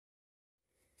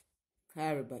Hi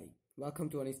everybody, welcome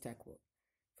to Ani's Tech World.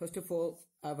 First of all,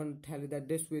 I want to tell you that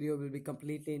this video will be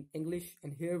completely in English,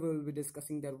 and here we will be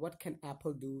discussing that what can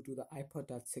Apple do to the iPod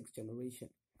Touch 6th generation.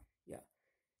 Yeah,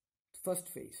 first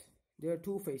phase. There are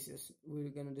two phases.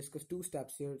 We're gonna discuss two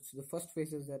steps here. So the first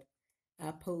phase is that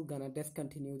Apple gonna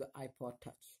discontinue the iPod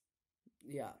Touch.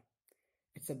 Yeah,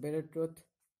 it's a bitter truth.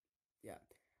 Yeah,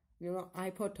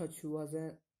 iPod Touch was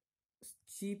a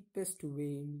cheapest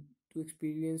way to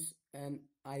experience an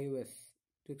iOS,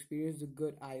 to experience the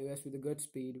good iOS with a good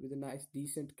speed, with a nice,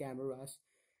 decent cameras,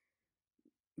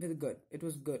 with a good. It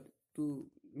was good to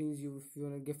means you if you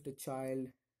want to gift a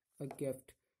child a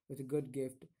gift with a good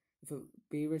gift. If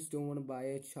parents don't want to buy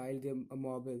a child a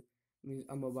mobile, means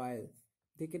a mobile,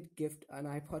 they could gift an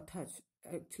iPod Touch.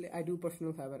 Actually, I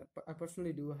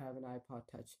personally do have an iPod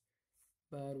Touch,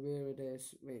 but where it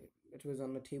is, wait, it was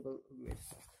on the table. Wait a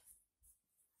sec.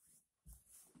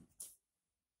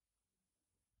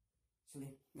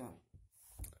 Actually, no,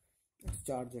 it's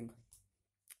charging.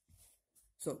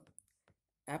 So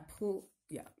Apple,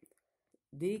 yeah,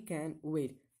 they can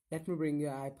wait. Let me bring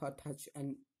your iPod Touch,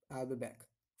 and I'll be back.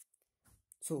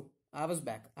 So I was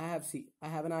back. I have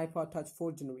an iPod Touch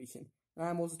 4th generation, and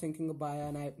I'm also thinking of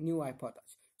buying a new iPod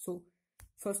Touch. So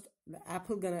first, the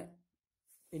Apple gonna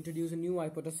introduce a new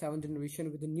iPod Touch 7th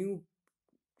generation with the new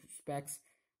specs,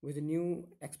 with the new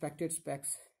expected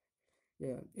specs.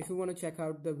 Yeah, if you want to check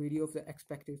out the video of the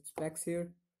expected specs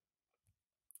here,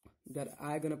 that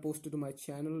I gonna post it to my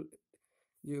channel.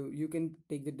 You can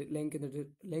take the link in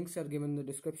the links are given in the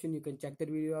description. You can check that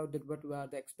video out. That what are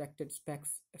the expected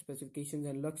specs, specifications,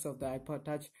 and looks of the iPod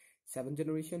Touch 7th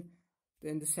generation.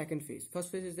 Then the second phase. First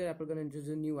phase is that Apple gonna introduce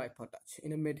a new iPod Touch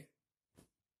in a mid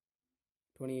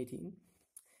 2018,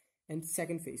 and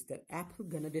second phase that Apple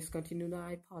gonna discontinue the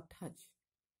iPod Touch.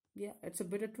 Yeah, it's a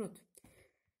bitter truth.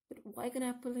 But why can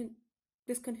Apple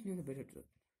discontinue the bitter truth?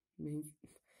 Means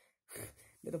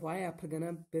that why Apple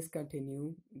gonna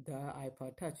discontinue the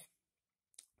iPod Touch.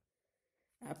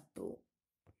 Apple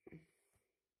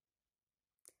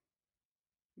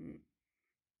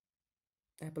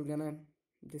Apple gonna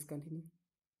discontinue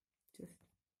just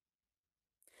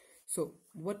so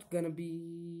what gonna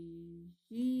be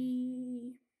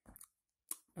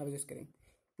I was just kidding.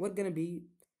 What gonna be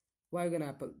why gonna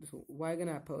Apple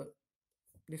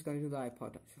discontinue the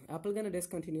iPod Touch? Apple gonna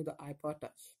discontinue the iPod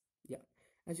Touch. Yeah,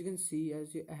 as you can see,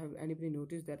 have anybody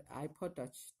noticed that iPod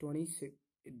Touch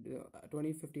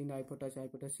 2015 iPod Touch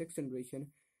 6th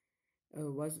generation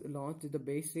was launched with the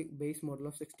base model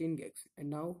of 16 gigs, and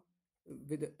now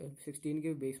with 16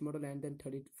 gig base model, and then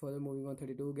 30 further moving on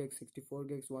 32 gigs, 64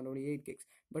 gigs, 128 gigs.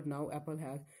 But now Apple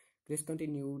has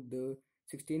discontinued the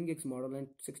 16 gigs model and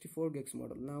 64 gigs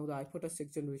model. Now the iPod Touch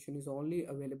 6th generation is only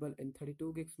available in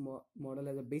 32 gigs model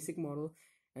as a basic model,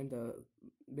 and the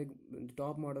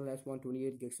top model as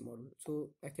 128 gigs model.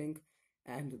 So I think,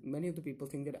 and many of the people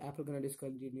think that Apple gonna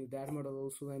discontinue that model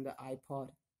also, and the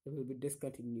iPod will be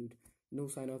discontinued. No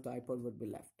sign of the iPod would be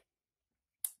left.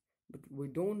 But we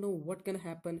don't know what can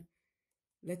happen.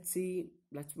 Let's see.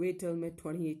 Let's wait till mid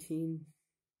 2018.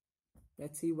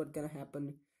 Let's see what gonna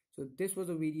happen. So this was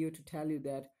a video to tell you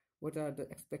that what are the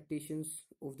expectations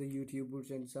of the YouTubers,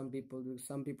 and some people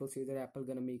say that Apple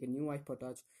gonna make a new iPod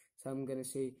Touch. Some gonna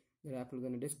say that Apple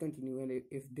gonna discontinue, and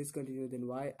if discontinue, then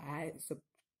why?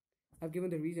 I've given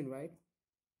the reason, right?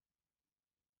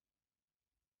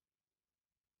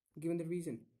 Given the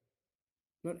reason,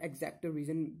 not exact the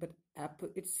reason, but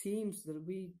Apple. It seems that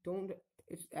we don't.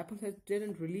 Apple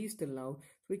didn't release till now,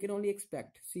 so we can only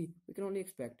expect. See, we can only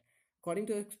expect. According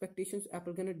to expectations,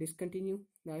 Apple gonna discontinue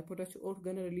the iPod Touch or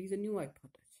gonna release a new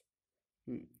iPod Touch.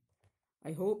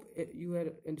 I hope you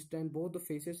had understand both the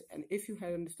phases, and if you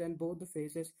had understand both the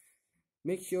phases,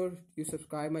 make sure you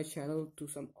subscribe my channel to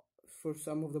for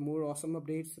some of the more awesome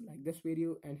updates like this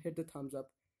video, and hit the thumbs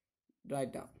up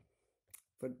right down.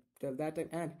 For till that time,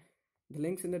 and the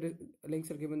links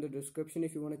are given in the description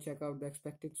if you want to check out the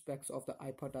expected specs of the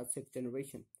iPod Touch 6th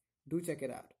generation. Do check it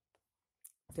out.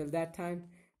 Till that time,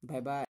 bye bye.